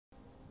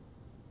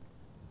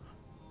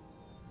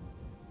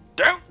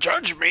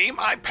judge me,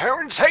 my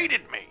parents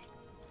hated me.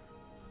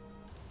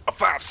 A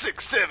 5,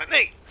 6, 7,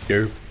 8.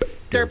 Derp.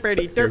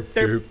 Derpity derp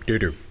derp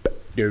derp.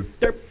 Derp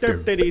derp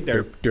derpity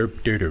derp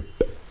derp derp.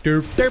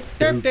 Derp derp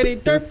derpity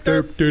derp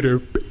derp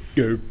derp.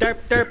 Derp derp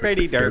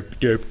derpity derp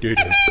derp derp.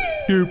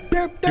 Derp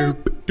derp derp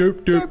derp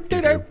derp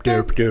derp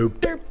derp derp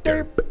derp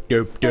derp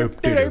derp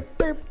derp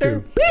derp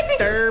derp.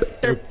 Derp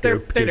derp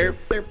derp derp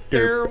derp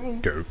derp.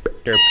 Derp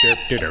derp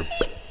derp derp.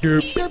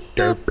 Derp derp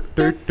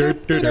derp derp derp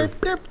derp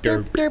derp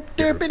derp derp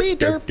derpity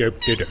derp derp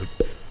derp.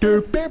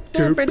 Derp derp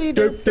derpity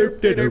derp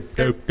derp derp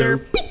derp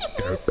derp.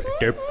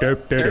 Derp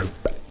derp derp.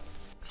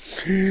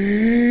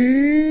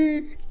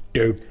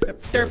 Derp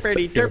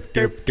derpity derp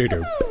derp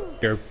derp.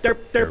 Derp derp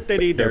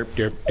derpity derp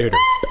derp derp.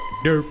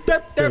 Derp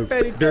derp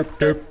derpity derp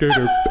derp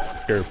derp.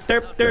 Derp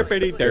derp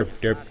derpity derp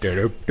derp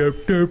derp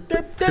derp derp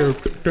derp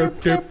derp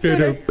derp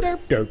derp derp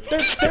derp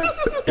derp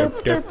derp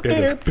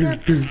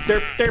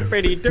derp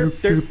derpity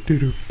derp derp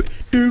derp.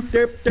 Derp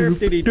derp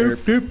derpity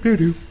derp derp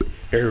derp.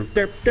 Derp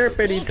derp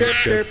derpity derp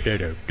derp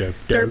derp derp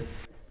derp.